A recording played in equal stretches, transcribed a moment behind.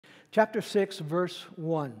chapter 6, verse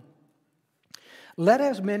 1. Let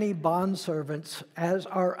as many bondservants as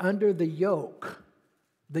are under the yoke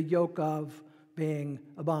of being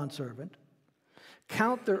a bondservant,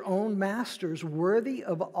 count their own masters worthy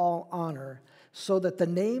of all honor, so that the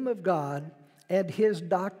name of God and his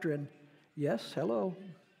doctrine, yes, hello,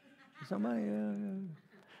 somebody,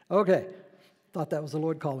 okay, thought that was the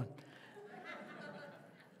Lord calling.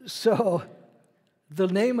 So, the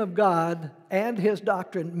name of God and his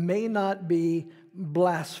doctrine may not be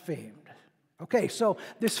blasphemed. Okay, so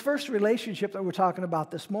this first relationship that we're talking about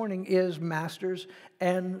this morning is masters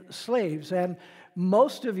and slaves. And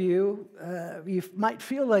most of you, you might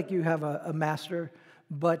feel like you have a master,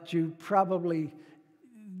 but you probably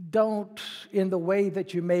don't in the way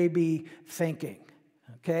that you may be thinking.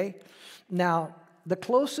 Okay? Now, the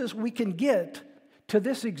closest we can get to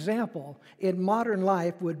this example in modern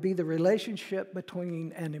life would be the relationship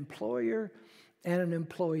between an employer and an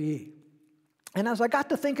employee. And as I got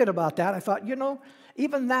to thinking about that, I thought,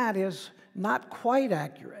 even that is not quite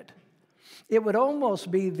accurate. It would almost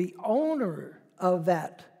be the owner of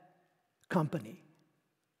that company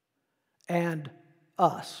and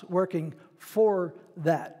us working for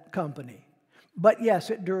that company. But yes,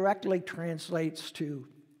 it directly translates to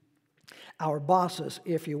our bosses,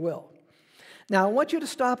 if you will. Now, I want you to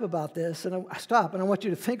stop about this, and I want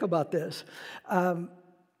you to think about this.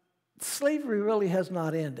 Slavery really has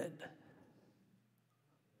not ended.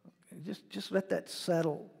 Just let that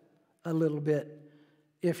settle a little bit,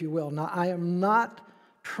 if you will. Now, I am not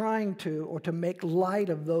trying to make light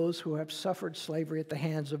of those who have suffered slavery at the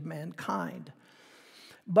hands of mankind.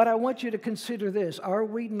 But I want you to consider this. Are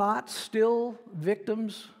we not still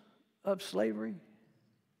victims of slavery?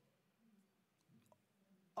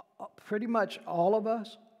 Pretty much all of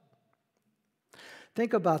us.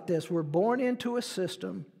 Think about this. We're born into a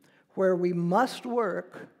system where we must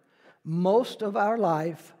work most of our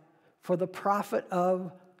life for the profit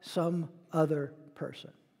of some other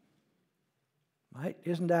person. Right?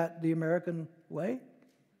 Isn't that the American way?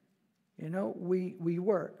 We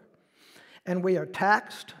work. And we are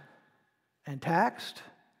taxed and taxed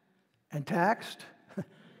and taxed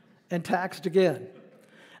and taxed again.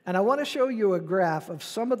 And I want to show you a graph of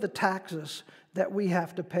some of the taxes that we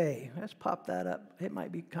have to pay. Let's pop that up. It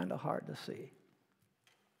might be kind of hard to see.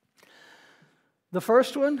 The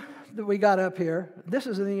first one that we got up here, this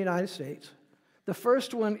is in the United States. The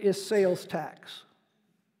first one is sales tax,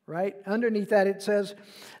 right? Underneath that it says,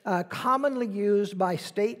 commonly used by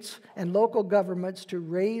states and local governments to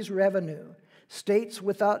raise revenue. States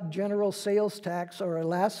without general sales tax are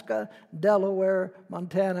Alaska, Delaware,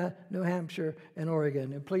 Montana, New Hampshire, and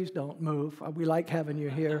Oregon. And please don't move. We like having you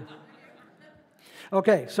here.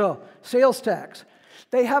 Okay, so sales tax.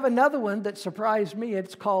 They have another one that surprised me.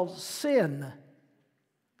 It's called sin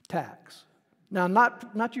tax. Now,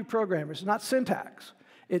 not you programmers, not syntax.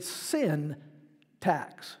 It's sin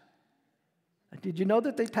tax. Did you know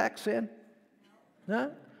that they tax sin? Huh?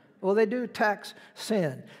 Well, they do tax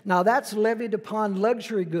sin. Now, that's levied upon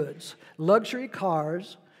luxury goods, luxury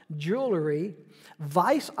cars, jewelry,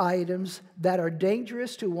 vice items that are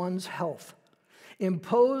dangerous to one's health,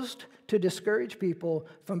 imposed to discourage people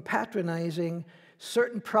from patronizing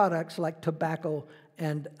certain products like tobacco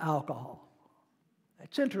and alcohol.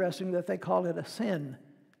 It's interesting that they call it a sin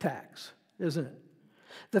tax, isn't it?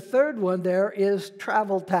 The third one there is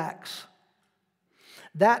travel tax.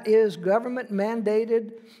 That is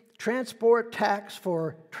government-mandated transport tax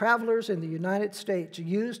for travelers in the United States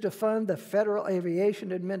used to fund the Federal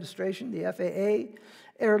Aviation Administration, the FAA.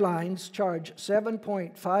 Airlines charge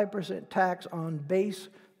 7.5% tax on base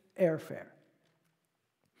airfare.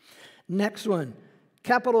 Next one,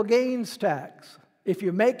 capital gains tax. If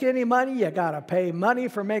you make any money, you got to pay money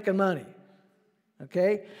for making money.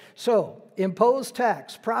 Okay? So, imposed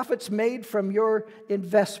tax, profits made from your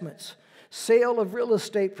investments, sale of real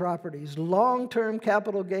estate properties, long-term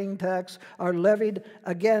capital gain tax are levied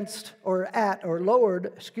against or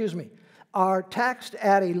are taxed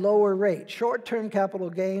at a lower rate. Short-term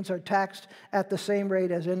capital gains are taxed at the same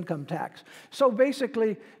rate as income tax. So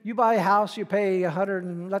basically, you buy a house, you pay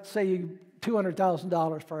let's say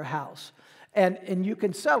 $200,000 for a house. And you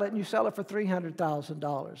can sell it, and you sell it for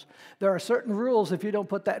 $300,000. There are certain rules. If you don't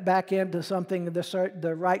put that back into something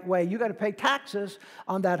the right way, you got to pay taxes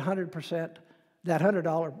on that 100%, that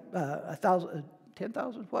 $100, 1,000,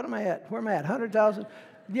 10,000. What am I at? Where am I at? 100,000.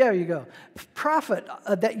 There you go. Profit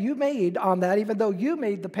that you made on that, even though you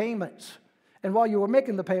made the payments. And while you were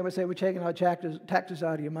making the payments, they were taking out taxes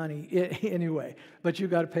out of your money anyway. But you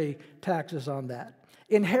got to pay taxes on that.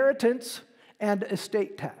 Inheritance and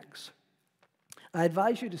estate tax. I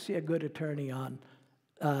advise you to see a good attorney on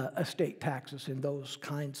estate taxes and those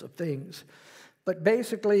kinds of things. But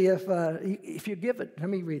basically, if you give it, let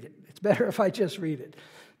me read it. It's better if I just read it.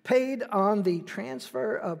 Paid on the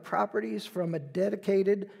transfer of properties from a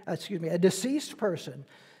deceased person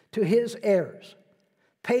to his heirs,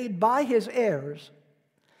 paid by his heirs,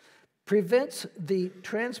 prevents the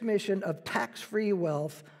transmission of tax-free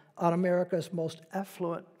wealth on America's most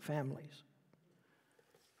affluent families.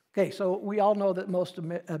 Okay, so we all know that most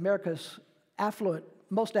America's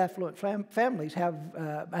most affluent families have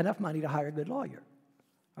enough money to hire a good lawyer,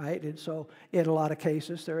 right? And so in a lot of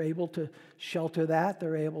cases, they're able to shelter that.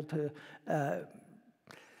 They're able to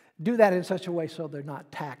do that in such a way so they're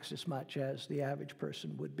not taxed as much as the average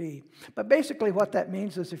person would be. But basically what that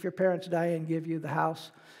means is if your parents die and give you the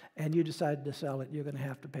house and you decide to sell it, you're going to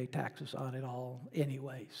have to pay taxes on it all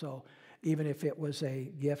anyway. So even if it was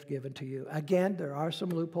a gift given to you. Again, there are some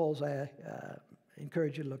loopholes. I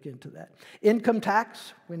encourage you to look into that. Income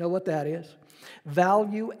tax, we know what that is.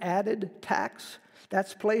 Value added tax,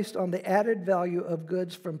 that's placed on the added value of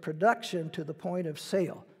goods from production to the point of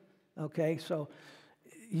sale. Okay, so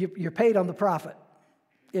you're paid on the profit,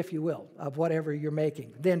 if you will, of whatever you're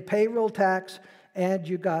making. Then payroll tax, and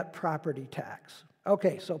you got property tax.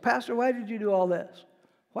 Okay, so Pastor, why did you do all this?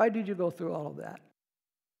 Why did you go through all of that?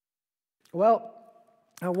 Well,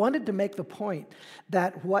 I wanted to make the point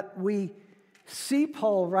that what we see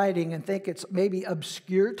Paul writing and think it's maybe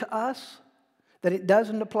obscure to us, that it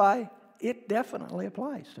doesn't apply, it definitely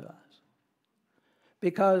applies to us.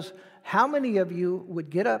 Because how many of you would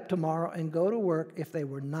get up tomorrow and go to work if they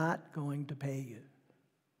were not going to pay you?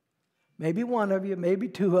 Maybe one of you, maybe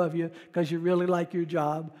two of you, because you really like your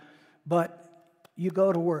job, but you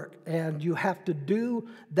go to work and you have to do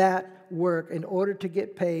that work in order to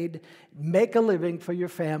get paid, make a living for your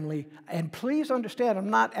family. And please understand, I'm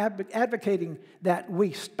not advocating that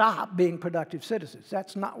we stop being productive citizens.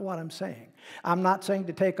 That's not what I'm saying. I'm not saying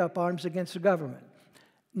to take up arms against the government.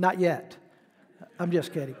 Not yet. I'm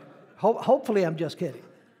just kidding. Hopefully I'm just kidding.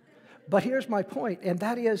 But here's my point, and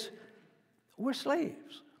that is we're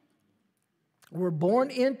slaves. We're born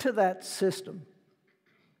into that system,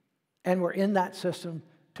 and we're in that system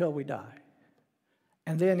till we die.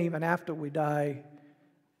 And then even after we die,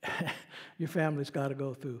 your family's got to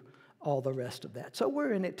go through all the rest of that. So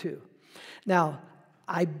we're in it too. Now,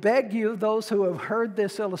 I beg you, those who have heard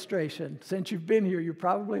this illustration, since you've been here, you've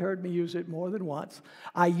probably heard me use it more than once.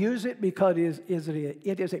 I use it because it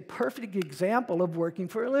is a perfect example of working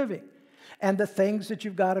for a living and the things that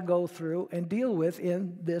you've got to go through and deal with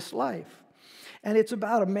in this life. And it's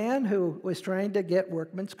about a man who was trying to get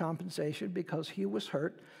workman's compensation because he was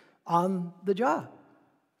hurt on the job.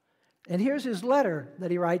 And here's his letter that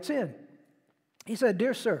he writes in. He said,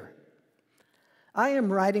 "Dear sir, I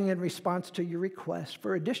am writing in response to your request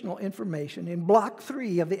for additional information in Block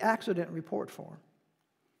 3 of the accident report form.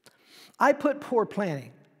 I put poor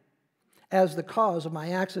planning as the cause of my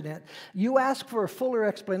accident. You ask for a fuller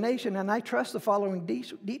explanation, and I trust the following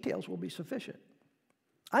details will be sufficient.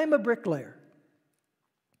 I am a bricklayer.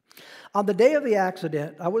 On the day of the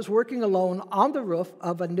accident, I was working alone on the roof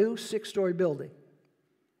of a new 6-story building.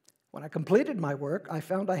 When I completed my work, I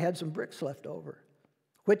found I had some bricks left over,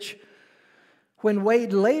 which, when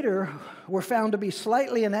weighed later, were found to be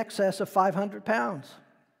slightly in excess of 500 pounds.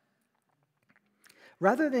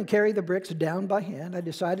 Rather than carry the bricks down by hand, I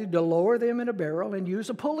decided to lower them in a barrel and use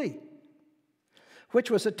a pulley, which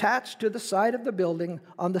was attached to the side of the building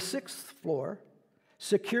on the 6th floor,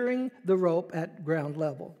 securing the rope at ground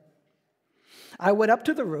level. I went up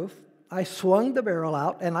to the roof, I swung the barrel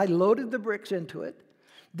out, and I loaded the bricks into it.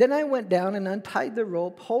 Then I went down and untied the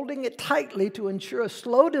rope, holding it tightly to ensure a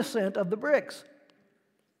slow descent of the bricks.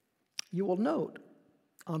 You will note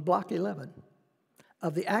on Block 11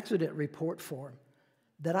 of the accident report form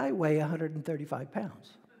that I weigh 135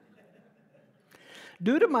 pounds.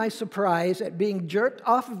 Due to my surprise at being jerked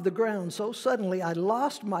off of the ground so suddenly, I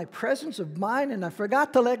lost my presence of mind and I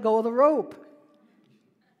forgot to let go of the rope.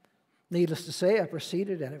 Needless to say, I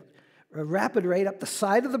proceeded at a rapid rate up the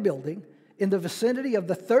side of the building. In the vicinity of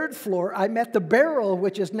the 3rd floor, I met the barrel,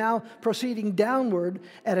 which is now proceeding downward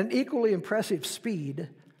at an equally impressive speed.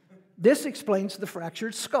 This explains the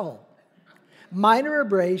fractured skull, minor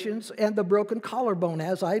abrasions, and the broken collarbone,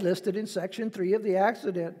 as I listed in Section 3 of the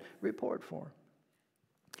accident report form.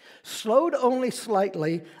 Slowed only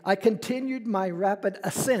slightly, I continued my rapid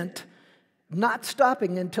ascent, not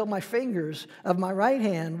stopping until my fingers of my right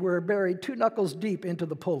hand were buried 2 knuckles deep into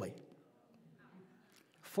the pulley.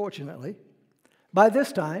 Fortunately, by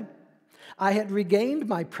this time, I had regained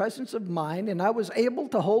my presence of mind and I was able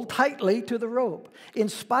to hold tightly to the rope in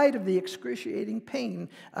spite of the excruciating pain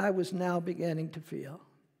I was now beginning to feel.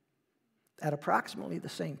 At approximately the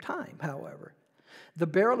same time, however, the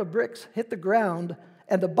barrel of bricks hit the ground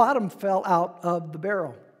and the bottom fell out of the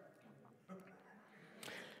barrel.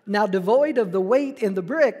 Now, devoid of the weight in the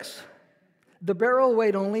bricks, the barrel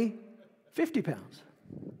weighed only 50 pounds.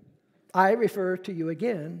 I refer to you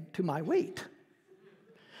again to my weight.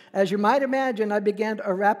 As you might imagine, I began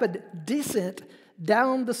a rapid descent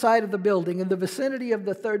down the side of the building. In the vicinity of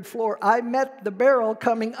the third floor, I met the barrel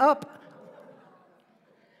coming up.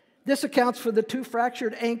 This accounts for the 2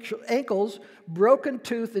 fractured ankles, broken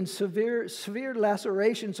tooth, and severe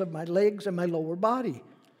lacerations of my legs and my lower body.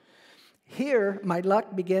 Here, my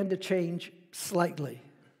luck began to change slightly.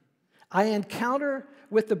 My encounter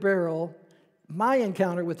with the barrel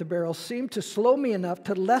seemed to slow me enough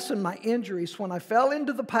to lessen my injuries when I fell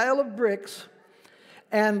into the pile of bricks,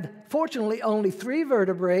 and fortunately only 3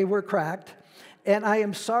 vertebrae were cracked. And I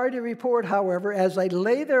am sorry to report, however, as I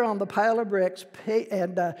lay there on the pile of bricks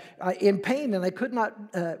in pain and I could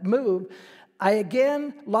not move, I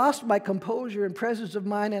again lost my composure and presence of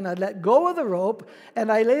mind, and I let go of the rope,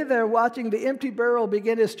 and I lay there watching the empty barrel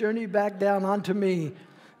begin its journey back down onto me.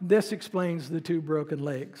 This explains the 2 broken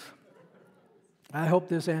legs. I hope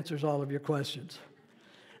this answers all of your questions.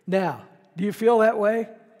 Now, do you feel that way?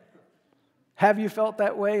 Have you felt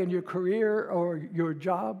that way in your career or your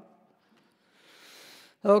job?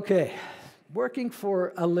 Okay, working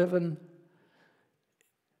for a living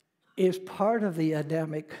is part of the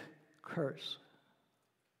Adamic curse.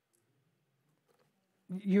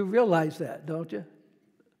 You realize that, don't you?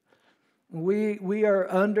 We are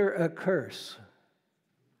under a curse.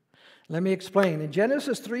 Let me explain. In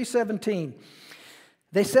Genesis 3:17,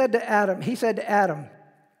 he said to Adam,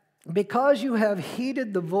 because you have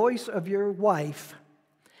heeded the voice of your wife,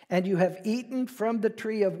 and you have eaten from the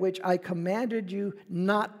tree of which I commanded you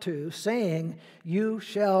not to, saying, you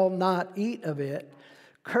shall not eat of it.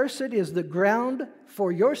 Cursed is the ground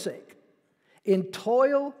for your sake. In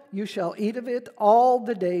toil you shall eat of it all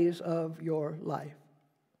the days of your life.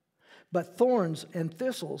 But thorns and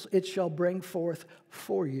thistles it shall bring forth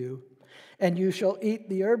for you, and you shall eat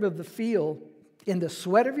the herb of the field. In the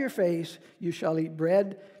sweat of your face you shall eat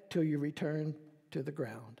bread till you return to the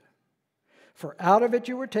ground. For out of it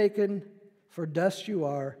you were taken, for dust you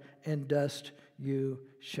are, and dust you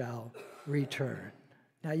shall return.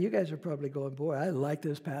 Now, you guys are probably going, boy, I like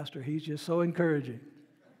this pastor. He's just so encouraging.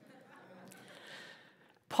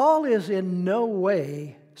 Paul is in no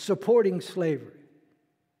way supporting slavery.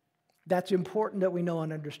 That's important that we know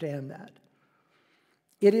and understand that.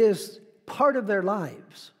 It is part of their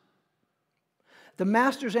lives. The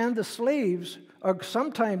masters and the slaves are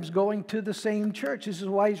sometimes going to the same church. This is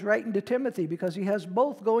why he's writing to Timothy, because he has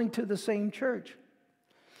both going to the same church.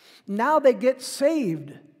 Now they get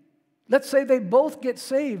saved. Let's say they both get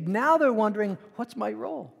saved. Now they're wondering, what's my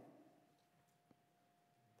role?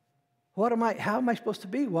 How am I supposed to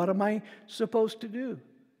be? What am I supposed to do?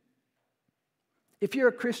 If you're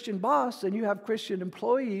a Christian boss and you have Christian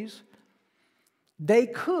employees, they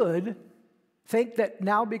could think that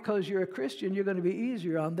now because you're a Christian, you're going to be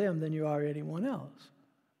easier on them than you are anyone else.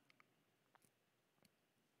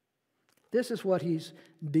 This is what he's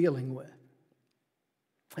dealing with.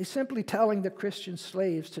 He's simply telling the Christian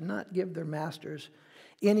slaves to not give their masters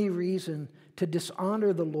any reason to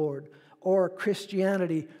dishonor the Lord or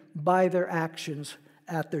Christianity by their actions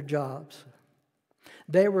at their jobs.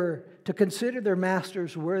 They were to consider their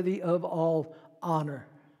masters worthy of all honor.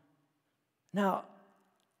 Now,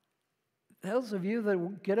 those of you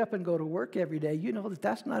that get up and go to work every day, you know that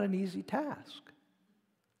that's not an easy task.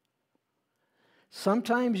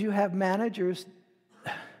 Sometimes you have managers,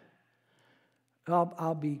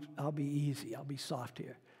 I'll be easy, I'll be soft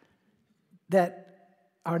here, that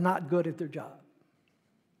are not good at their job.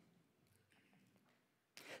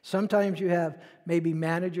 Sometimes you have maybe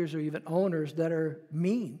managers or even owners that are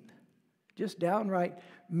mean, just downright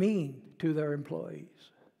mean to their employees.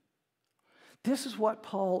 This is what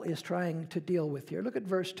Paul is trying to deal with here. Look at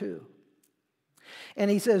verse 2. And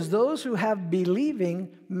he says, those who have believing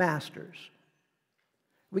masters.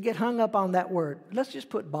 We get hung up on that word. Let's just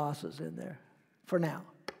put bosses in there for now.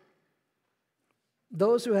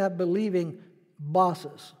 Those who have believing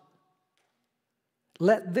bosses.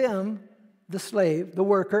 Let them, the slave, the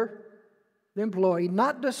worker, the employee,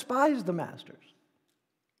 not despise the masters,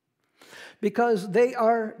 because they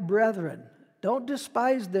are brethren. Don't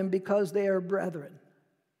despise them because they are brethren.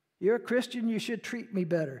 You're a Christian, you should treat me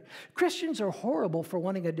better. Christians are horrible for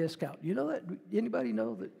wanting a discount. You know that? Anybody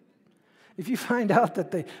know that? If you find out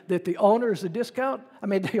that the owner is a discount,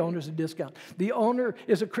 the owner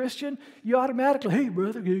is a Christian, you automatically, hey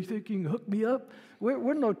brother, you think you can hook me up?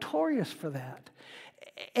 We're notorious for that.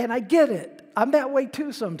 And I get it. I'm that way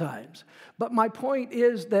too sometimes. But my point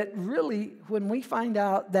is that really, when we find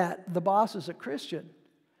out that the boss is a Christian,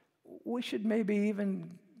 we should maybe even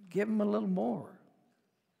give him a little more.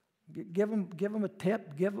 Give him a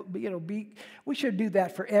tip. We should do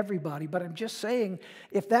that for everybody. But I'm just saying,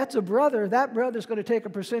 if that's a brother, that brother's going to take a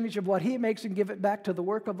percentage of what he makes and give it back to the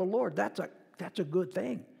work of the Lord. That's a good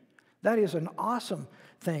thing. That is an awesome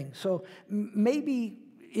thing. So maybe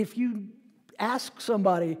if you ask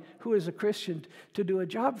somebody who is a Christian to do a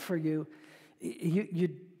job for you, you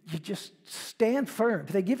just stand firm.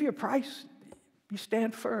 If they give you a price, you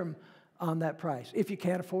stand firm on that price. If you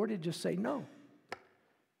can't afford it, just say no.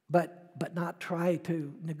 But not try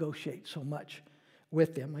to negotiate so much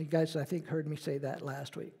with them. You guys, I think, heard me say that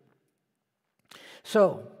last week.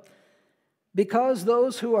 So, because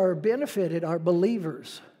those who are benefited are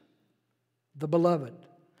believers, the beloved,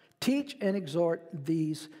 teach and exhort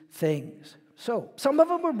these things. So, some of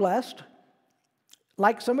them are blessed.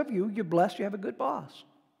 Like some of you, you're blessed, you have a good boss.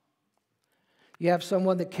 You have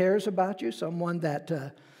someone that cares about you, someone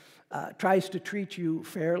that tries to treat you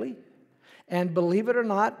fairly. And believe it or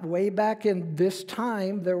not, way back in this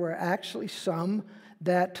time, there were actually some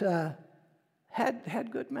that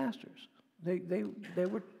had good masters.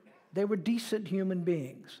 They were decent human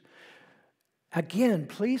beings. Again,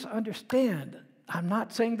 please understand, I'm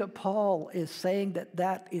not saying that Paul is saying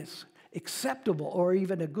that is acceptable or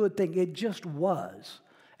even a good thing. It just was.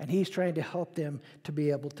 And he's trying to help them to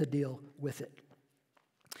be able to deal with it.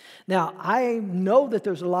 Now, I know that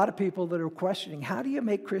there's a lot of people that are questioning, how do you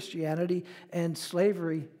make Christianity and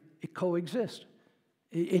slavery coexist?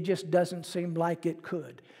 It just doesn't seem like it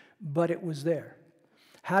could, but it was there.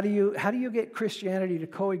 How do you get Christianity to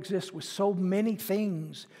coexist with so many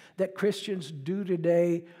things that Christians do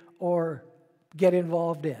today or get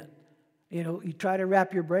involved in? You try to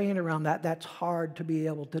wrap your brain around that. That's hard to be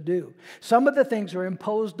able to do. Some of the things are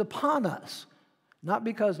imposed upon us, not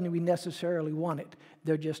because we necessarily want it.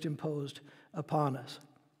 They're just imposed upon us.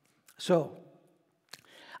 So,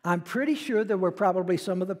 I'm pretty sure there were probably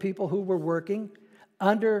some of the people who were working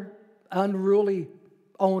under unruly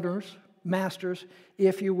owners, masters,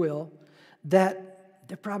 if you will, that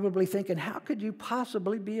they're probably thinking, how could you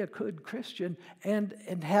possibly be a good Christian and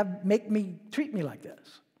treat me like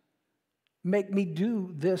this? Make me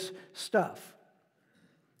do this stuff.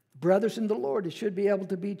 Brothers in the Lord, it should be able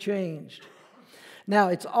to be changed. Now,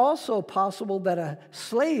 it's also possible that a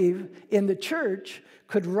slave in the church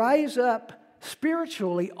could rise up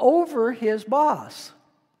spiritually over his boss.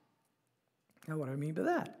 Now, what do I mean by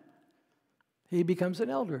that? He becomes an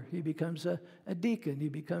elder. He becomes a deacon. He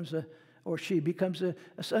becomes she becomes a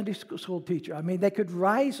Sunday school teacher. I mean, they could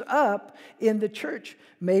rise up in the church,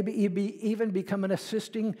 maybe even become an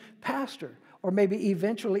assisting pastor, or maybe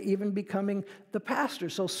eventually even becoming the pastor.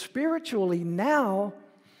 So spiritually now,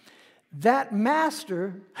 that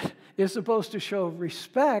master is supposed to show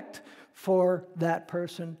respect for that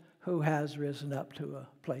person who has risen up to a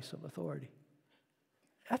place of authority.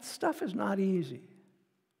 That stuff is not easy.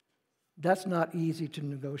 That's not easy to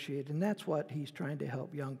negotiate, and that's what he's trying to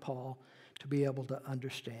help young Paul to be able to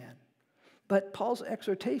understand. But Paul's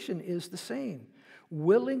exhortation is the same.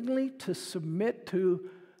 Willingly to submit to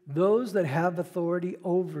those that have authority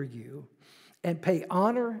over you and pay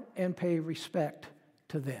honor and pay respect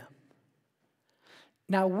to them.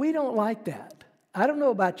 Now, we don't like that. I don't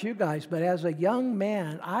know about you guys, but as a young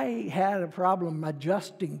man, I had a problem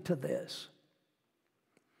adjusting to this.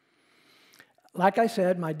 Like I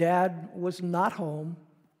said, my dad was not home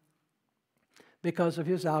because of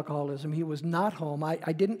his alcoholism. He was not home. I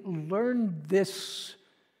didn't learn this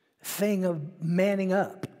thing of manning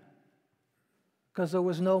up because there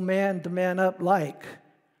was no man to man up like.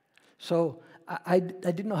 So I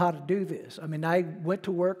didn't know how to do this. I mean, I went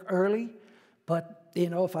to work early, but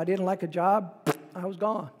if I didn't like a job, I was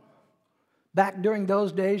gone. Back during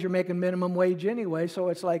those days, you're making minimum wage anyway, so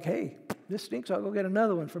it's like, hey, this stinks, I'll go get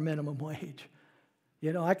another one for minimum wage.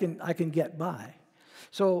 I can get by.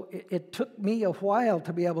 So it took me a while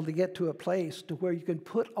to be able to get to a place to where you can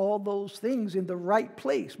put all those things in the right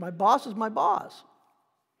place. My boss is my boss.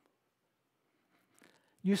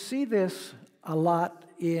 You see this a lot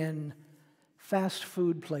in fast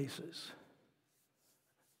food places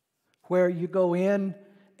where you go in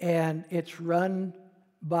and it's run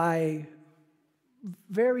by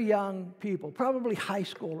very young people, probably high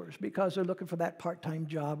schoolers, because they're looking for that part-time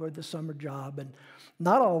job or the summer job, and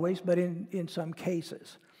not always, but in some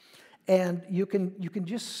cases. And you can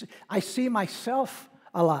just, I see myself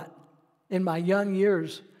a lot in my young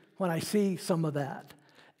years when I see some of that.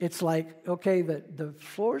 It's like, okay, the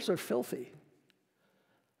floors are filthy.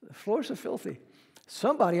 The floors are filthy.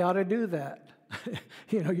 Somebody ought to do that.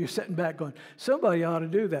 You're sitting back going, somebody ought to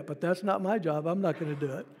do that, but that's not my job. I'm not going to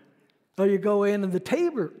do it. So you go in and the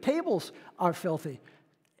tables are filthy.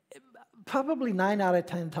 Probably 9 out of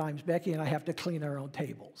 10 times, Becky and I have to clean our own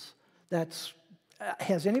tables.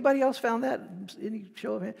 Has anybody else found that? Any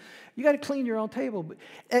show of hands? You got to clean your own table.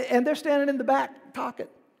 And they're standing in the back talking.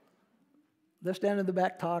 They're standing in the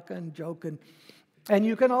back talking, joking. And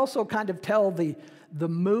you can also kind of tell the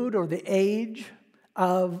mood or the age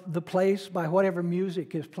of the place by whatever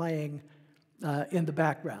music is playing in the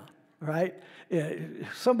background, right?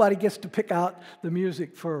 Somebody gets to pick out the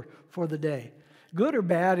music for the day. Good or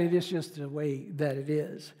bad, it is just the way that it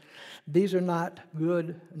is. These are not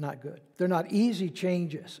good. They're not easy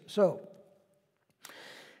changes. So,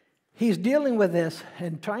 he's dealing with this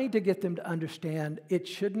and trying to get them to understand it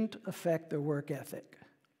shouldn't affect their work ethic.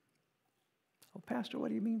 Oh, Pastor, what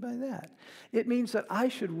do you mean by that? It means that I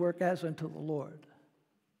should work as unto the Lord.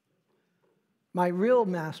 My real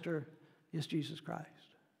master is Jesus Christ.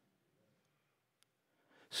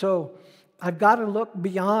 So, I've got to look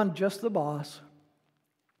beyond just the boss.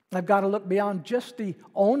 I've got to look beyond just the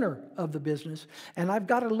owner of the business, and I've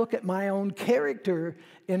got to look at my own character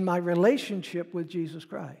in my relationship with Jesus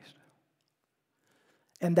Christ.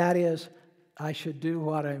 And that is, I should do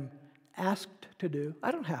what I'm asked to do.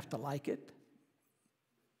 I don't have to like it,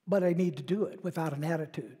 but I need to do it without an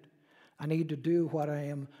attitude. I need to do what I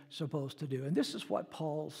am supposed to do. And this is what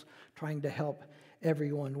Paul's trying to help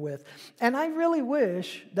everyone with. And I really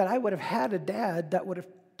wish that I would have had a dad that would have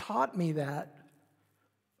taught me that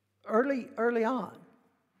early on,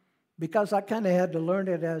 because I kind of had to learn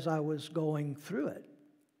it as I was going through it.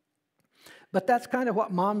 But that's kind of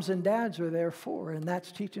what moms and dads are there for, and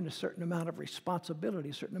that's teaching a certain amount of responsibility,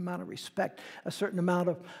 a certain amount of respect, a certain amount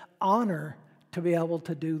of honor to be able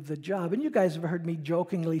to do the job. And you guys have heard me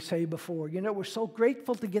jokingly say before, we're so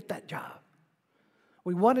grateful to get that job.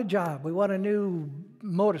 We want a job. We want a new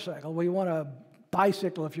motorcycle. We want a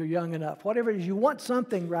bicycle if you're young enough. Whatever it is, you want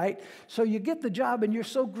something, right? So you get the job and you're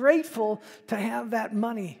so grateful to have that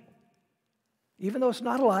money. Even though it's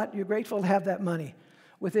not a lot, you're grateful to have that money.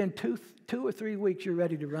 Within two or 3 weeks, you're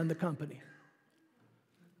ready to run the company.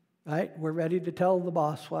 Right? We're ready to tell the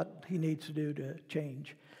boss what he needs to do to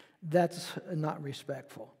change. That's not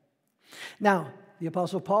respectful. Now, the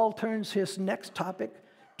Apostle Paul turns his next topic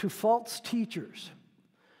to false teachers.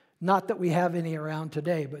 Not that we have any around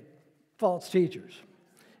today, but false teachers.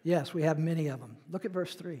 Yes, we have many of them. Look at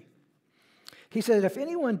verse 3. He said, if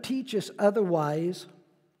anyone teaches otherwise,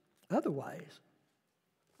 what do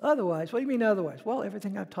you mean otherwise? Well,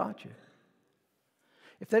 everything I've taught you.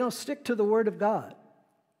 If they don't stick to the Word of God,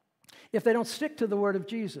 if they don't stick to the Word of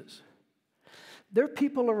Jesus, there are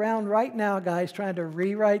people around right now, guys, trying to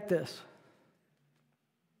rewrite this.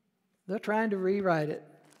 They're trying to rewrite it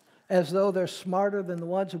as though they're smarter than the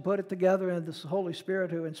ones who put it together and the Holy Spirit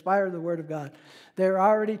who inspired the Word of God. They're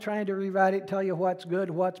already trying to rewrite it, tell you what's good,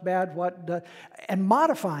 what's bad, and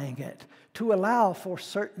modifying it to allow for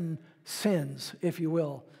certain sins, if you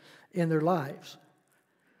will, in their lives.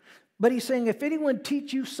 But he's saying, if anyone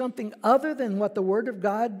teach you something other than what the Word of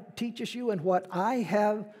God teaches you and what I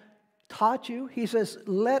have taught you, he says,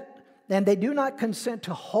 and they do not consent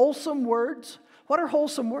to wholesome words. What are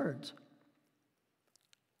wholesome words?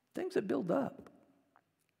 Things that build up,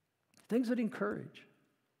 things that encourage,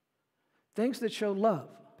 things that show love,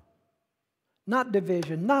 not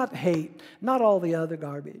division, not hate, not all the other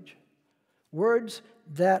garbage. Words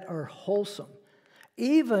that are wholesome.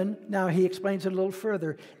 Even, now he explains it a little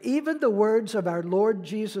further, even the words of our Lord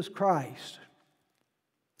Jesus Christ.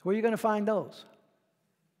 Where are you going to find those?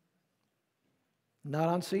 Not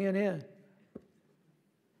on CNN.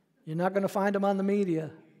 You're not going to find them on the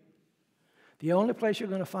media. The only place you're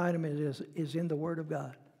going to find them is in the Word of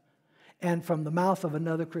God. And from the mouth of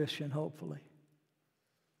another Christian, hopefully.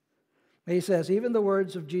 He says, even the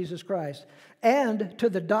words of Jesus Christ, and to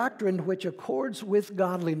the doctrine which accords with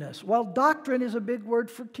godliness. Well, doctrine is a big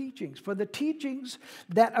word for teachings, for the teachings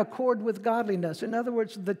that accord with godliness. In other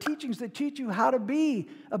words, the teachings that teach you how to be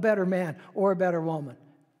a better man or a better woman.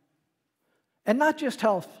 And not just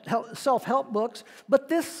self-help books, but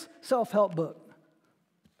this self-help book.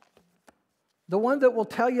 The one that will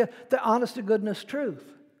tell you the honest to goodness truth.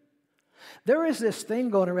 There is this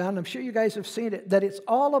thing going around, I'm sure you guys have seen it, that it's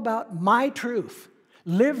all about my truth.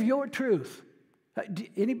 Live your truth.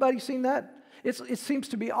 Anybody seen that? It seems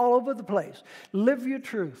to be all over the place. Live your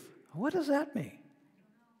truth. What does that mean?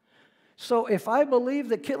 So if I believe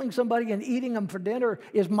that killing somebody and eating them for dinner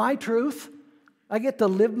is my truth, I get to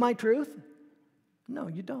live my truth? No,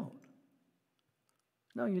 you don't.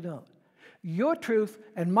 No, you don't. Your truth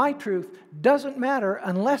and my truth doesn't matter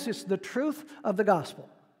unless it's the truth of the gospel.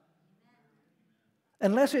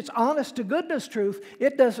 Unless it's honest to goodness truth,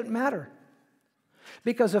 it doesn't matter.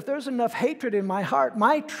 Because if there's enough hatred in my heart,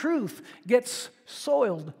 my truth gets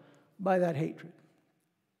soiled by that hatred.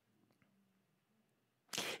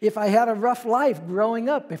 If I had a rough life growing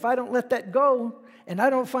up, if I don't let that go and I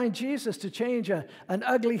don't find Jesus to change an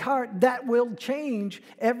ugly heart, that will change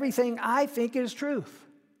everything I think is truth.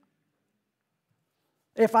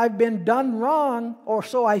 If I've been done wrong, or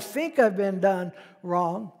so I think I've been done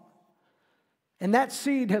wrong, and that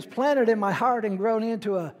seed has planted in my heart and grown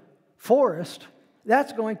into a forest,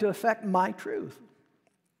 that's going to affect my truth.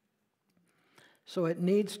 So it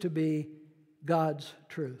needs to be God's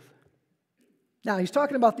truth. Now, he's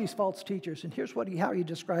talking about these false teachers, and here's how he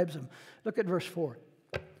describes them. Look at verse 4.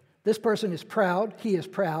 This person is proud, he is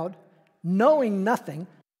proud, knowing nothing,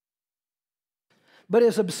 but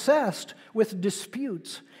is obsessed with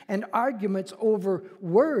disputes and arguments over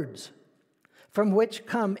words, from which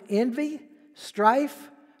come envy, strife,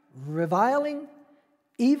 reviling,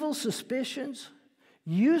 evil suspicions,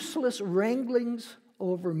 useless wranglings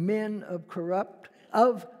over men of corrupt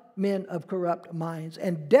minds,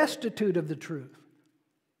 and destitute of the truth,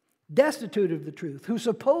 who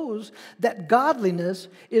suppose that godliness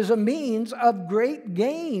is a means of great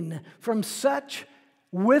gain. From such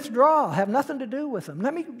withdraw. Have nothing to do with them.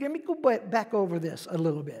 Let me go back over this a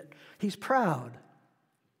little bit. He's proud.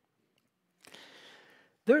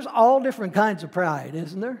 There's all different kinds of pride,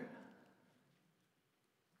 isn't there?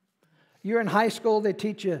 You're in high school, they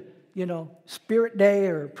teach you, Spirit Day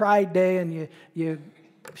or Pride Day, and you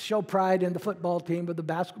show pride in the football team or the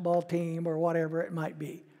basketball team or whatever it might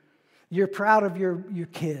be. You're proud of your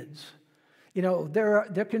kids.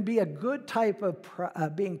 There can be a good type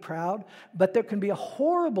of being proud, but there can be a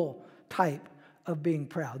horrible type of being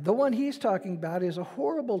proud. The one he's talking about is a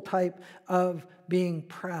horrible type of being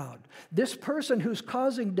proud. This person who's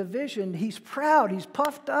causing division, he's proud, he's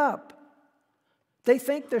puffed up. They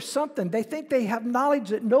think there's something. They think they have knowledge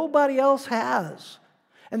that nobody else has,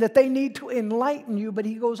 and that they need to enlighten you, but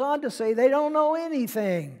he goes on to say they don't know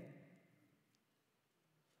anything.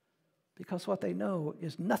 Because what they know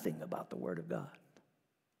is nothing about the Word of God.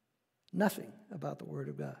 Nothing about the Word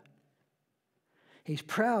of God. He's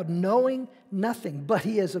proud, knowing nothing, but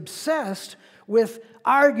he is obsessed with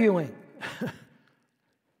arguing.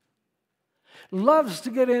 Loves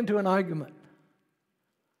to get into an argument.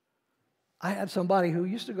 I had somebody who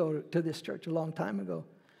used to go to this church a long time ago,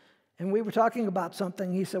 and we were talking about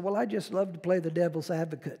something. He said, well, I just love to play the devil's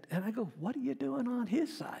advocate. And I go, what are you doing on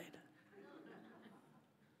his side?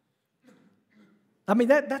 I mean,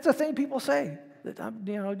 that's a thing people say, that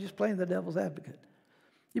I'm just playing the devil's advocate.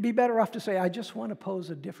 You'd be better off to say, I just want to pose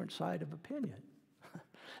a different side of opinion.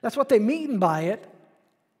 That's what they mean by it.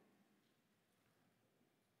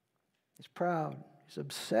 He's proud. He's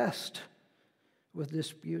obsessed with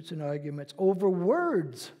disputes and arguments over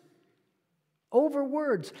words. Over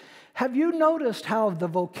words. Have you noticed how the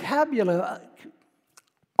vocabulary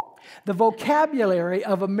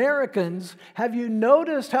of Americans, have you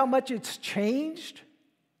noticed how much it's changed?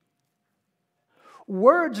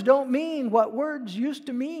 Words don't mean what words used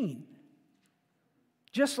to mean.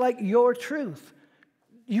 Just like your truth.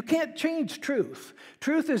 You can't change truth.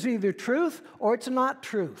 Truth is either truth or it's not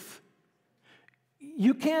truth.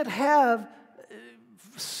 You can't have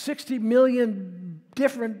 60 million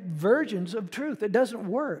different versions of truth. It doesn't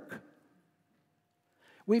work.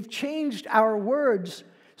 We've changed our words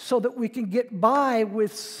so that we can get by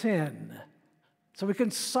with sin. So we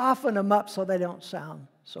can soften them up so they don't sound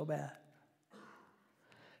so bad.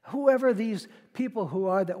 Whoever these people who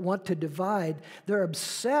are that want to divide, they're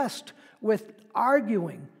obsessed with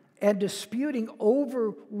arguing and disputing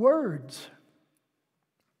over words.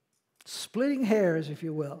 Splitting hairs, if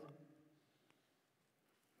you will.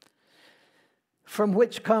 From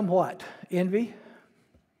which come what? Envy.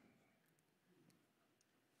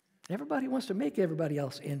 Everybody wants to make everybody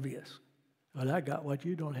else envious. Well, I got what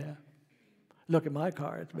you don't have. Look at my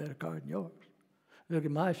car, it's a better car than yours. Look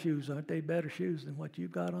at my shoes, aren't they better shoes than what you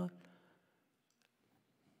got on?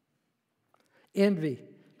 Envy,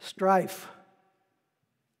 strife.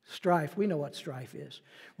 Strife, we know what strife is.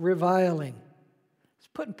 Reviling. It's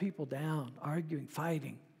putting people down, arguing,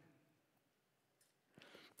 fighting.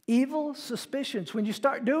 Evil suspicions. When you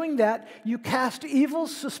start doing that, you cast evil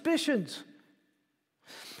suspicions.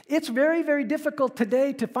 It's very, very difficult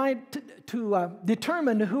today to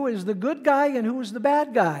determine who is the good guy and who is the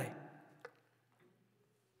bad guy.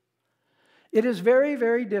 It is very,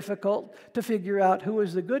 very difficult to figure out who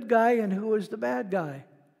is the good guy and who is the bad guy.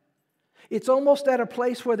 It's almost at a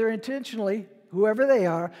place where they're intentionally, whoever they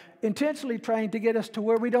are, intentionally trying to get us to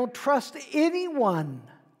where we don't trust anyone.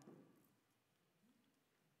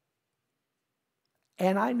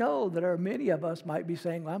 And I know that there are many of us might be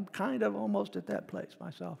saying, I'm kind of almost at that place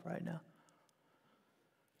myself right now.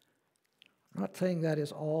 I'm not saying that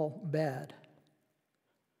is all bad.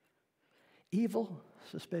 Evil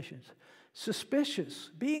suspicions.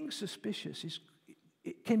 Being suspicious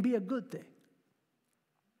it can be a good thing.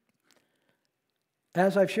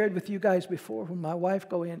 As I've shared with you guys before, when my wife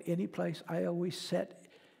go in any place, I always sit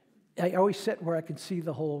where I can see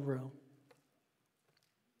the whole room.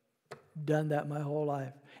 Done that my whole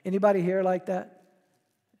life. Anybody here like that?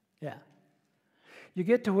 Yeah. You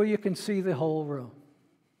get to where you can see the whole room.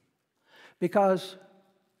 Because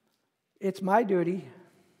it's my duty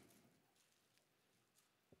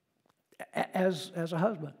as a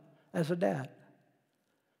husband, as a dad,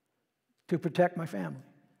 to protect my family.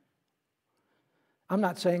 I'm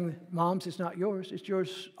not saying, moms, it's not yours, it's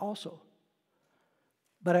yours also.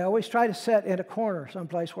 But I always try to sit in a corner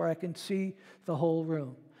someplace where I can see the whole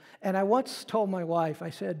room. And I once told my wife,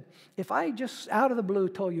 I said, if I just out of the blue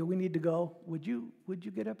told you we need to go, would you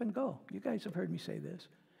get up and go? You guys have heard me say this.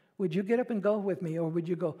 Would you get up and go with me? Or would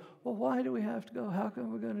you go, well, why do we have to go? How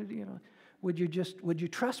come we're going to, would you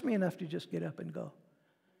trust me enough to just get up and go?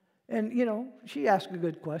 And, she asked a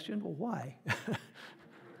good question. Well, why?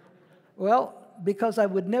 Well, because I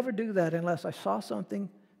would never do that unless I saw something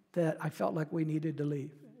that I felt like we needed to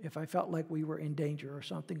leave. If I felt like we were in danger or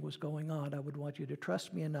something was going on, I would want you to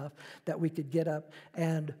trust me enough that we could get up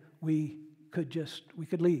and we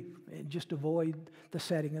could leave and just avoid the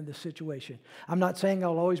setting and the situation. I'm not saying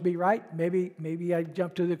I'll always be right. Maybe I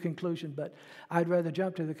jump to the conclusion, but I'd rather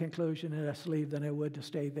jump to the conclusion and us leave than I would to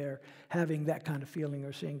stay there having that kind of feeling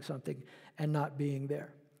or seeing something and not being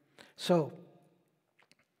there. So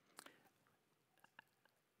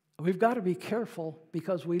we've got to be careful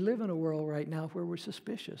because we live in a world right now where we're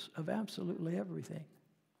suspicious of absolutely everything.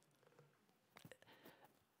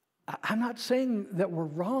 I'm not saying that we're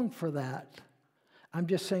wrong for that. I'm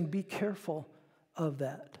just saying be careful of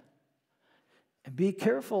that. And be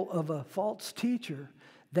careful of a false teacher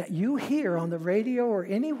that you hear on the radio or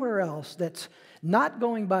anywhere else that's not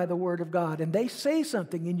going by the Word of God, and they say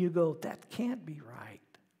something and you go, that can't be right.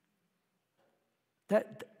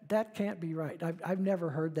 That can't be right. I've never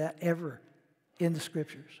heard that ever in the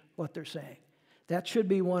Scriptures, what they're saying. That should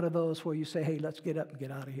be one of those where you say, hey, let's get up and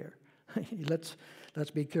get out of here. Let's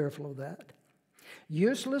be careful of that.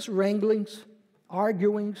 Useless wranglings,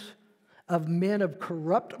 arguings of men of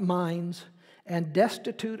corrupt minds and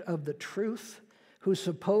destitute of the truth, who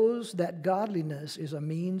suppose that godliness is a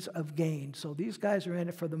means of gain. So these guys are in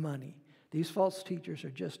it for the money. These false teachers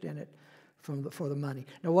are just in it for the money.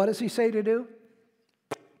 Now what does he say to do?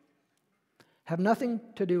 Have nothing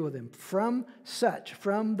to do with him. From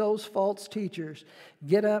those false teachers,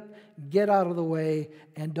 get up, get out of the way,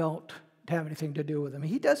 and don't have anything to do with them.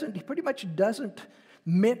 He pretty much doesn't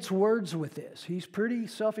mince words with this. He's pretty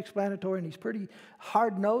self-explanatory and he's pretty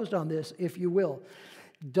hard-nosed on this, if you will.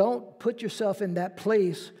 Don't put yourself in that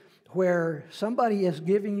place where somebody is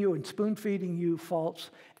giving you and spoon-feeding you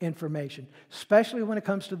false information, especially when it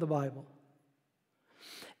comes to the Bible.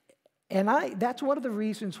 And that's one of the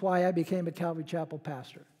reasons why I became a Calvary Chapel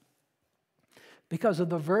pastor, because of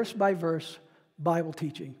the verse-by-verse Bible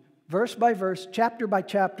teaching. Verse by verse, chapter by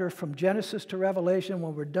chapter, from Genesis to Revelation.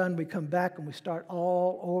 When we're done, we come back and we start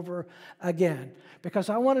all over again. Because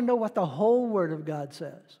I want to know what the whole Word of God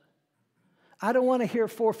says. I don't want to hear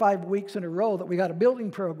 4 or 5 weeks in a row that we got a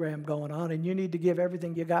building program going on and you need to give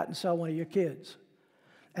everything you got and sell one of your kids.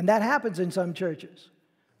 And that happens in some churches.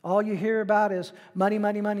 All you hear about is money,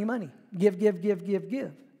 money, money, money. Give, give, give, give,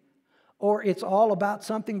 give. Or it's all about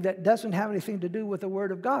something that doesn't have anything to do with the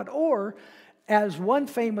Word of God. Or, as one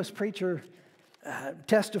famous preacher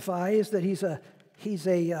testifies, that he's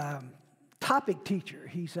a topic teacher.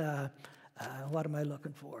 He's a, what am I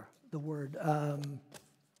looking for? The word.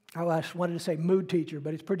 I wanted to say mood teacher,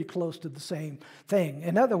 but it's pretty close to the same thing.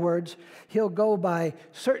 In other words, he'll go by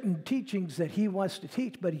certain teachings that he wants to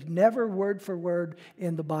teach, but he's never word for word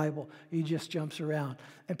in the Bible. He just jumps around.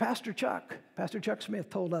 And Pastor Chuck Smith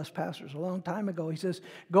told us pastors a long time ago, he says,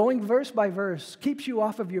 going verse by verse keeps you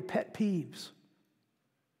off of your pet peeves.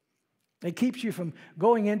 It keeps you from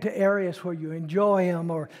going into areas where you enjoy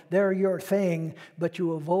them or they're your thing, but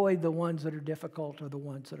you avoid the ones that are difficult or the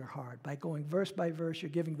ones that are hard. By going verse by verse,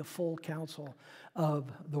 you're giving the full counsel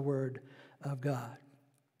of the Word of God.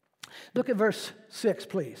 Look at verse 6,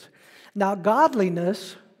 please. Now,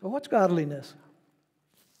 godliness, well, what's godliness?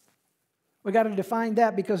 We got to define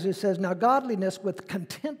that because it says, now godliness with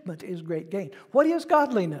contentment is great gain. What is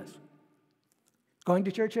godliness? Going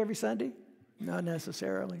to church every Sunday? Not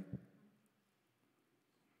necessarily.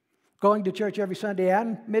 Going to church every Sunday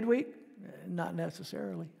and midweek? Not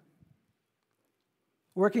necessarily.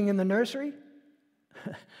 Working in the nursery?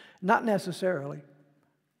 Not necessarily.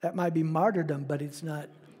 That might be martyrdom, but it's not.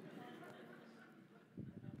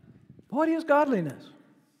 What is godliness?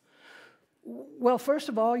 Well, first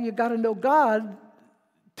of all, you've got to know God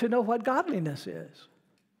to know what godliness is.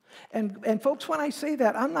 And folks, when I say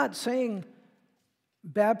that, I'm not saying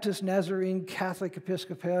Baptist, Nazarene, Catholic,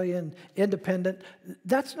 Episcopalian, Independent.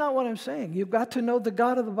 That's not what I'm saying. You've got to know the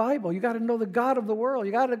God of the Bible. You've got to know the God of the world.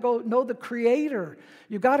 You've got to go know the Creator.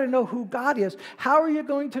 You've got to know who God is. How are you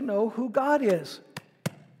going to know who God is?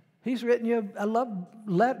 He's written you a love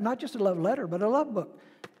letter, not just a love letter, but a love book.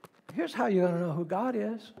 Here's how you're going to know who God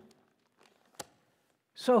is.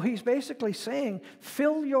 So he's basically saying,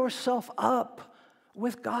 fill yourself up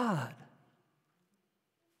with God.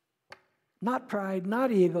 Not pride,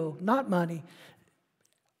 not ego, not money.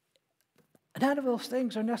 None of those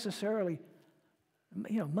things are necessarily,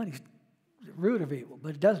 money's the root of evil,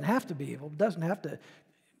 but it doesn't have to be evil. It doesn't have to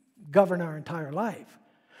govern our entire life.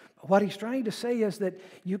 What he's trying to say is that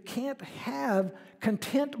you can't have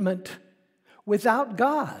contentment without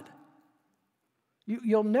God.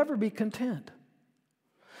 You'll never be content.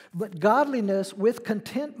 But godliness with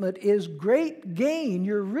contentment is great gain.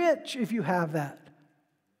 You're rich if you have that.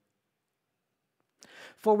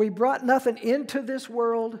 For we brought nothing into this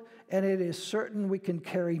world, and it is certain we can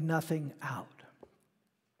carry nothing out.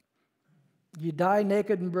 You die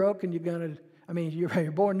naked and broke, and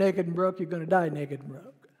you're born naked and broke, you're going to die naked and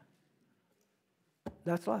broke.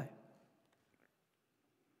 That's life.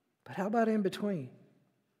 But how about in between?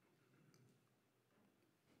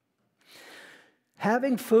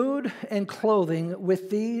 Having food and clothing,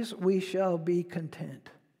 with these we shall be content.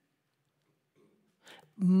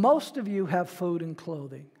 Most of you have food and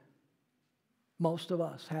clothing. Most of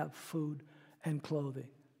us have food and clothing.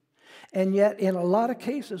 And yet, in a lot of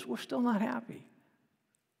cases, we're still not happy.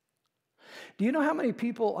 Do you know how many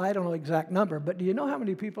people, I don't know the exact number, but do you know how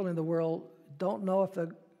many people in the world don't know if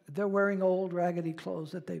they're wearing old raggedy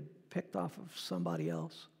clothes that they picked off of somebody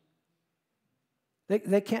else?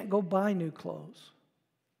 They can't go buy new clothes.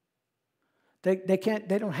 They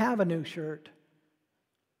don't have a new shirt.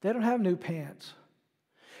 They don't have new pants.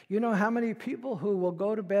 You know how many people who will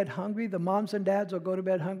go to bed hungry, the moms and dads will go to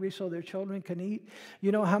bed hungry so their children can eat?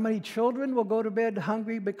 You know how many children will go to bed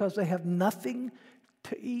hungry because they have nothing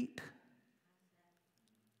to eat?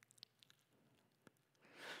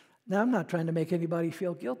 Now, I'm not trying to make anybody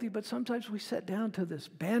feel guilty, but sometimes we sit down to this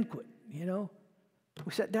banquet,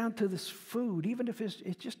 We sit down to this food, even if it's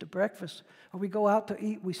just a breakfast, or we go out to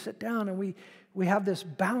eat, we sit down and we have this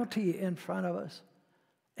bounty in front of us,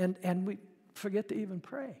 and we forget to even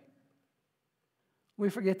pray. We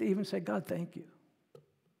forget to even say, God, thank you.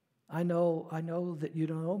 I know that you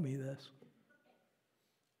don't owe me this,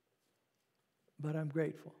 but I'm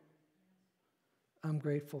grateful. I'm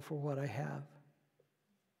grateful for what I have.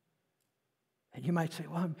 And you might say,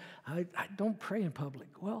 well, I don't pray in public.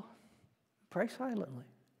 Well, pray silently.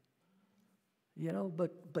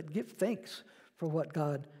 But give thanks for what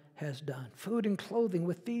God has done. Food and clothing,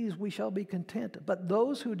 with these we shall be content. But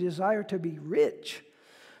those who desire to be rich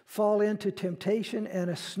fall into temptation and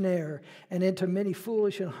a snare, and into many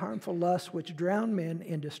foolish and harmful lusts which drown men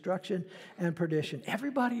in destruction and perdition.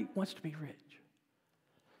 Everybody wants to be rich,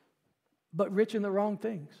 but rich in the wrong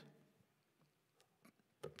things.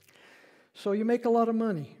 So you make a lot of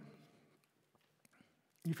money.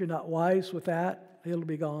 If you're not wise with that, it'll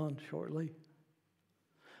be gone shortly.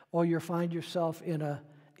 Or you'll find yourself in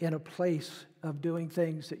a place of doing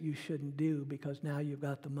things that you shouldn't do because now you've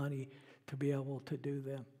got the money to be able to do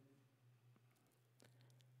them.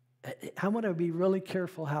 I want to be really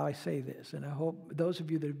careful how I say this, and I hope those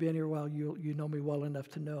of you that have been here a while, you know me well enough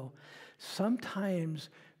to know. Sometimes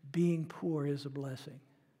being poor is a blessing.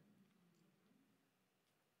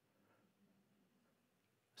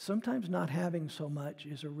 Sometimes not having so much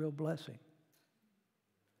is a real blessing.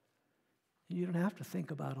 You don't have to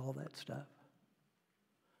think about all that stuff.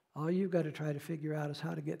 All you've got to try to figure out is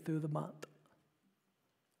how to get through the month.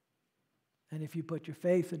 And if you put your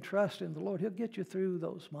faith and trust in the Lord, He'll get you through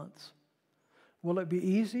those months. Will it be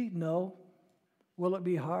easy? No. Will it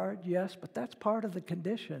be hard? Yes, but that's part of the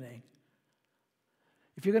conditioning.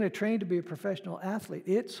 If you're going to train to be a professional athlete,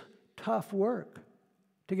 it's tough work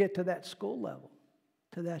to get to that skill level.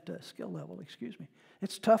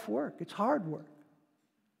 It's tough work. It's hard work.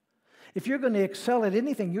 If you're going to excel at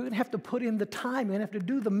anything, you're going to have to put in the time. You're going to have to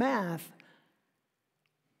do the math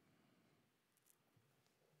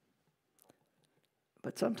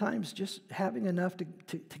But sometimes just having enough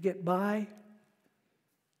to get by.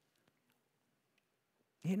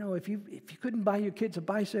 You know, if you couldn't buy your kids a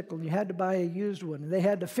bicycle and you had to buy a used one and they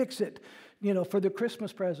had to fix it, you know, for their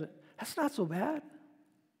Christmas present, that's not so bad.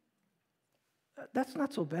 That's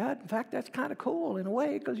not so bad. In fact, that's kind of cool in a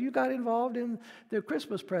way because you got involved in their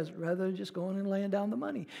Christmas present rather than just going and laying down the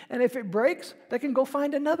money. And if it breaks, they can go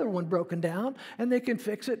find another one broken down and they can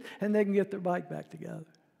fix it and they can get their bike back together.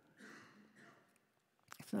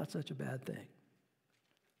 It's not such a bad thing.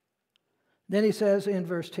 Then he says in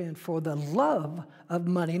verse 10, for the love of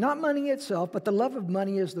money, not money itself, but the love of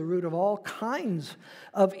money is the root of all kinds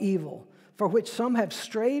of evil, for which some have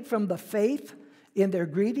strayed from the faith in their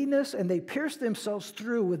greediness, and they pierce themselves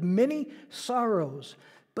through with many sorrows.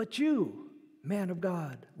 But you, man of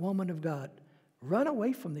God, woman of God, run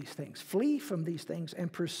away from these things, flee from these things,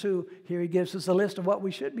 and pursue. Here he gives us a list of what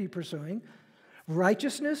we should be pursuing: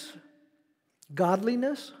 righteousness,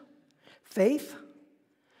 godliness, faith,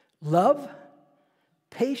 love,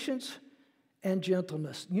 patience, and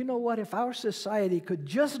gentleness. You know what? If our society could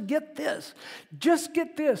just get this,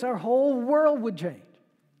 our whole world would change.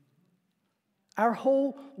 Our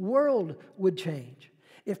whole world would change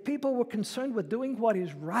if people were concerned with doing what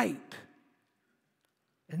is right.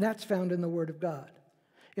 And that's found in the Word of God.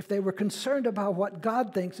 If they were concerned about what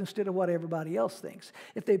God thinks instead of what everybody else thinks.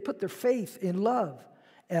 If they put their faith in love,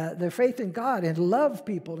 their faith in God, and love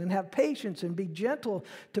people and have patience and be gentle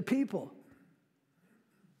to people,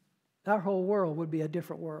 our whole world would be a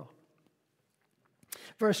different world.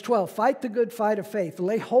 Verse 12, fight the good fight of faith.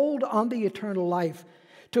 Lay hold on the eternal life,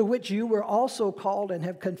 to which you were also called and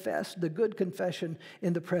have confessed the good confession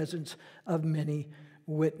in the presence of many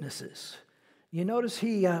witnesses. You notice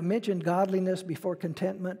he mentioned godliness before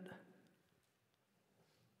contentment.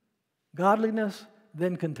 Godliness,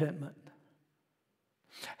 then contentment.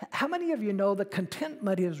 How many of you know that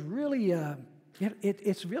contentment is really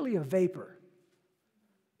it's really a vapor?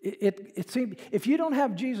 It seems if you don't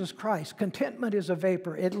have Jesus Christ, contentment is a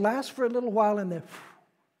vapor. It lasts for a little while and then.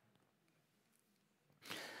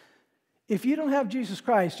 If you don't have Jesus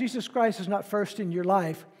Christ is not first in your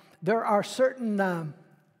life, there are certain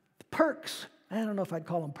perks. I don't know if I'd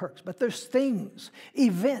call them perks, but there's things,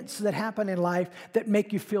 events that happen in life that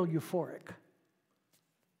make you feel euphoric.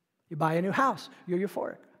 You buy a new house, you're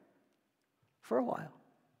euphoric for a while.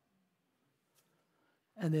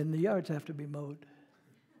 And then the yards have to be mowed.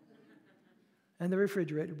 And the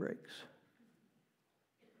refrigerator breaks.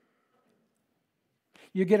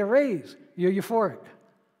 You get a raise, you're euphoric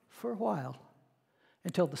for a while,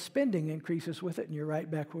 until the spending increases with it and you're right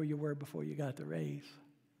back where you were before you got the raise.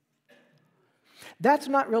 That's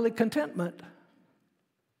not really contentment.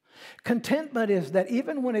 Contentment is that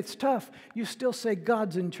even when it's tough, you still say,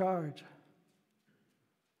 God's in charge.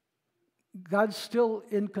 God's still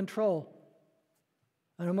in control.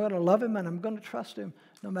 And I'm going to love Him and I'm going to trust Him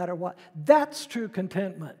no matter what. That's true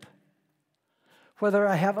contentment. Whether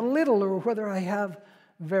I have a little or whether I have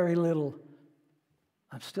very little,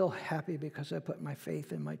 I'm still happy because I put my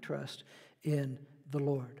faith and my trust in the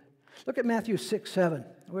Lord. Look at Matthew 6:7.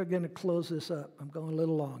 We're going to close this up. I'm going a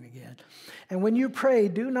little long again. And when you pray,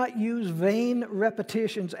 do not use vain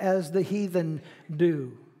repetitions as the heathen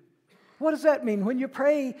do. What does that mean? When you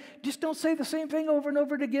pray, just don't say the same thing over and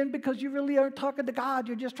over again because you really aren't talking to God.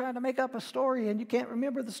 You're just trying to make up a story and you can't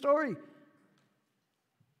remember the story.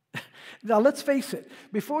 Now, let's face it.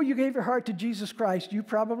 Before you gave your heart to Jesus Christ, you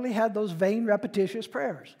probably had those vain, repetitious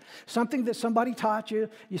prayers. Something that somebody taught you.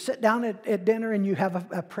 You sit down at dinner and you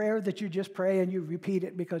have a prayer that you just pray and you repeat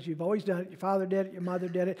it because you've always done it. Your father did it. Your mother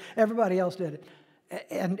did it. Everybody else did it.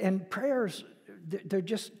 And prayers, they're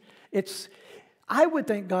just, I would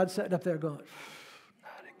think God's sitting up there going,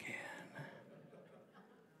 not again.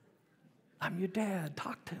 I'm your dad.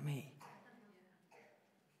 Talk to me.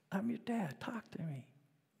 I'm your dad. Talk to me.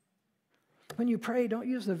 When you pray, don't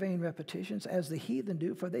use the vain repetitions as the heathen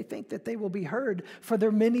do, for they think that they will be heard for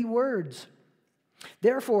their many words.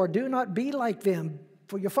 Therefore, do not be like them,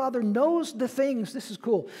 for your Father knows the things. This is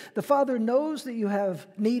cool. The Father knows that you have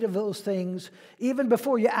need of those things even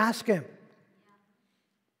before you ask Him.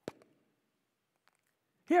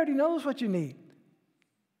 He already knows what you need.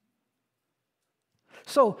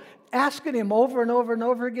 So, asking Him over and over and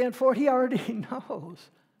over again for it, He already knows.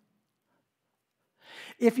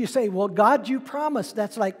 If you say, well, God, you promised,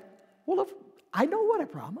 that's like, well, I know what I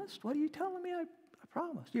promised. What are you telling me I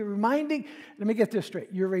promised? You're reminding, let me get this straight.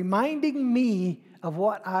 You're reminding me of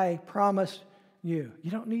what I promised you.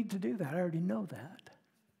 You don't need to do that. I already know that.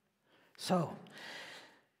 So,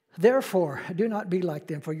 Therefore, do not be like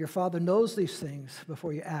them, for your Father knows these things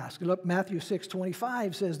before you ask. Look, Matthew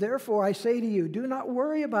 6:25 says, therefore I say to you, do not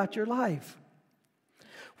worry about your life,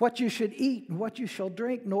 what you should eat and what you shall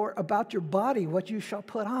drink, nor about your body, what you shall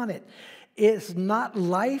put on it. Is not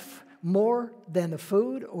life more than the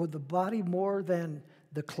food, or the body more than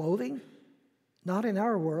the clothing? Not in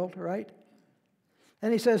our world, right?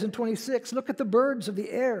 And he says in 26, look at the birds of the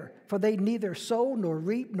air, for they neither sow nor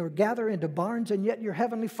reap nor gather into barns, and yet your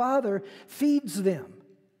heavenly Father feeds them.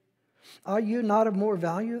 Are you not of more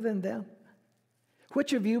value than them?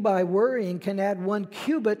 Which of you by worrying can add 1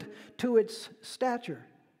 cubit to its stature?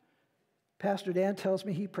 Pastor Dan tells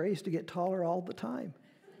me he prays to get taller all the time.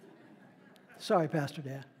 Sorry, Pastor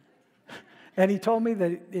Dan. And he told me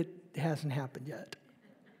that it hasn't happened yet.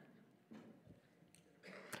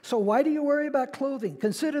 So why do you worry about clothing?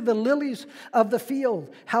 Consider the lilies of the field,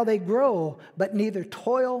 how they grow, but neither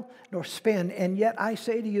toil nor spin. And yet I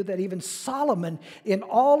say to you that even Solomon, in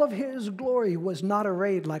all of his glory, was not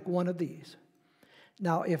arrayed like one of these.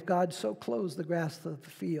 Now, if God so clothes the grass of the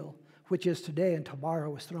field, which is today and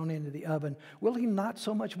tomorrow is thrown into the oven, will he not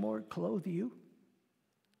so much more clothe you?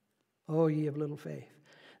 O ye of little faith.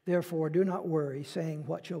 Therefore, do not worry, saying,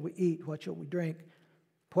 what shall we eat? What shall we drink?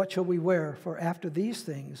 What shall we wear? For after these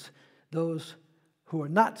things, those who are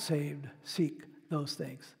not saved seek those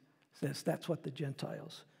things. That's what the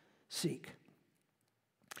Gentiles seek.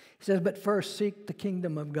 He says, but first seek the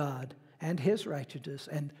kingdom of God and his righteousness.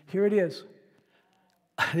 And here it is.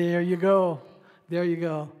 There you go. There you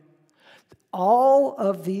go. All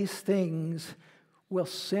of these things will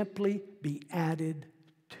simply be added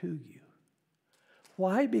to you.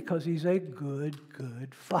 Why? Because he's a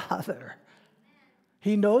good Father.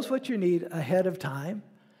 He knows what you need ahead of time.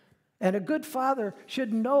 And a good father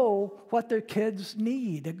should know what their kids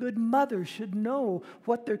need. A good mother should know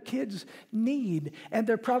what their kids need. And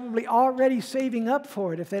they're probably already saving up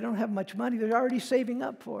for it. If they don't have much money, they're already saving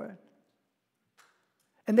up for it.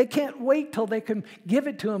 And they can't wait till they can give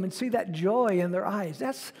it to them and see that joy in their eyes.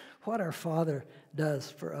 That's what our Father does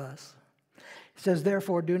for us. He says,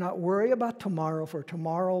 therefore, do not worry about tomorrow, for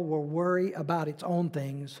tomorrow will worry about its own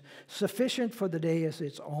things. Sufficient for the day is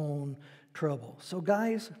its own trouble. So,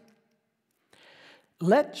 guys,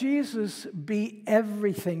 let Jesus be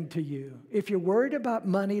everything to you. If you're worried about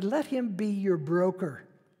money, let him be your broker.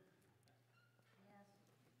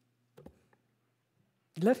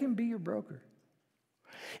 Let him be your broker.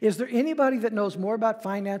 Is there anybody that knows more about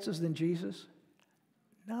finances than Jesus?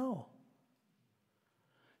 No.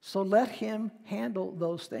 So let him handle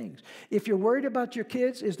those things. If you're worried about your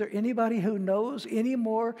kids, is there anybody who knows any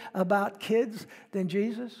more about kids than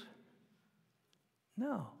Jesus?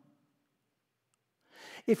 No.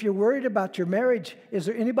 If you're worried about your marriage, is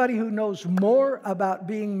there anybody who knows more about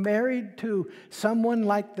being married to someone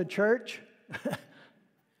like the church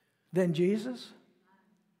than Jesus?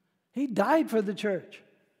 He died for the church.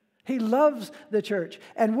 He loves the church.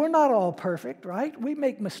 And we're not all perfect, right? We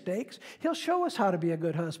make mistakes. He'll show us how to be a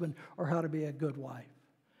good husband or how to be a good wife.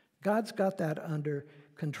 God's got that under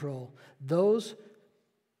control. Those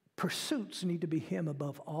pursuits need to be him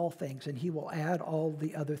above all things, and he will add all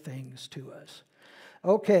the other things to us.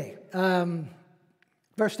 Okay,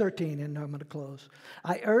 verse 13, and I'm going to close.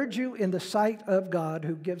 I urge you in the sight of God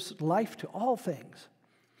who gives life to all things,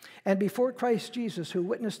 and before Christ Jesus, who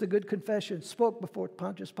witnessed the good confession, spoke before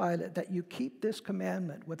Pontius Pilate, that you keep this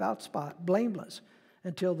commandment without spot, blameless,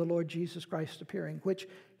 until the Lord Jesus Christ appearing, which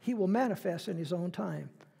he will manifest in his own time.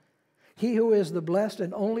 He who is the blessed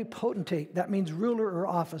and only potentate, that means ruler or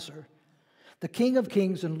officer, the King of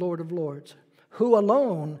kings and Lord of lords, who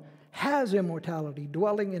alone has immortality,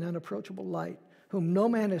 dwelling in unapproachable light, whom no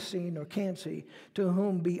man has seen or can see, to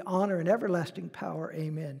whom be honor and everlasting power.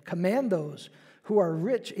 Amen. Command those who are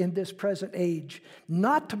rich in this present age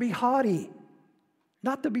not to be haughty,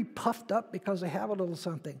 not to be puffed up because they have a little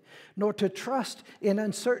something, nor to trust in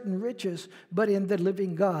uncertain riches, but in the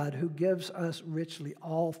living God who gives us richly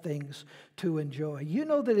all things to enjoy. You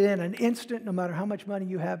know that in an instant, no matter how much money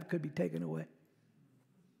you have, it could be taken away.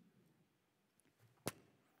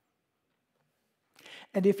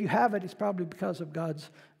 And if you have it, it's probably because of God's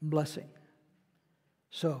blessing.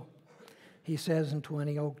 So, he says in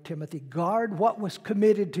 20, O Timothy, guard what was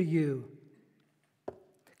committed to you.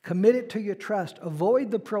 Commit it to your trust.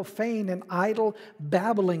 Avoid the profane and idle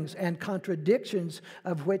babblings and contradictions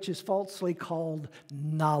of which is falsely called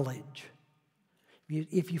knowledge.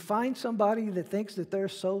 If you find somebody that thinks that they're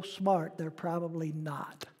so smart, they're probably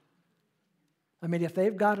not. I mean, if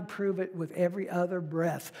they've got to prove it with every other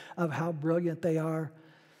breath of how brilliant they are,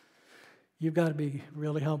 you've got to be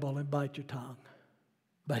really humble and bite your tongue.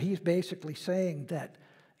 But he's basically saying that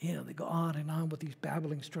You know, they go on and on with these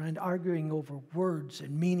babblings, arguing over words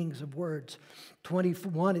and meanings of words.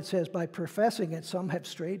 21, it says, by professing it, some have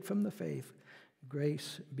strayed from the faith.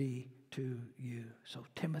 Grace be to you. So,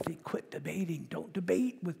 Timothy, quit debating. Don't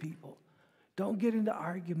debate with people. Don't get into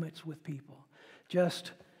arguments with people.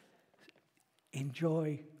 Just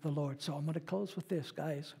enjoy the Lord. So I'm going to close with this,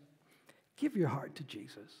 guys. Give your heart to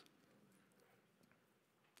Jesus.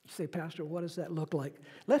 You say, Pastor, what does that look like?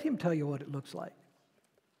 Let him tell you what it looks like.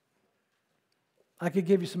 I could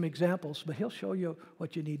give you some examples, but he'll show you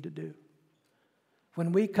what you need to do.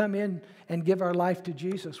 When we come in and give our life to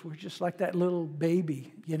Jesus, we're just like that little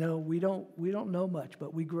baby. You know, we don't know much,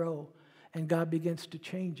 but we grow. And God begins to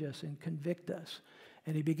change us and convict us.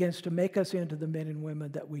 And he begins to make us into the men and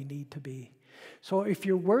women that we need to be. So if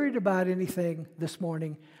you're worried about anything this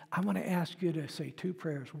morning, I want to ask you to say two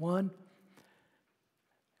prayers. One,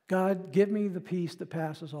 God, give me the peace that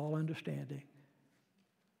passes all understanding.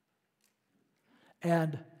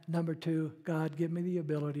 And number two, God, give me the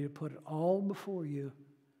ability to put it all before you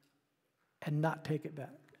and not take it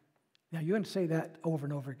back. Now, you're going to say that over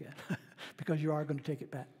and over again because you are going to take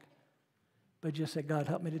it back. But just say, God,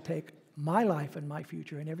 help me to take my life and my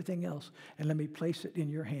future and everything else, and let me place it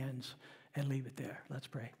in your hands and leave it there. Let's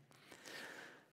pray.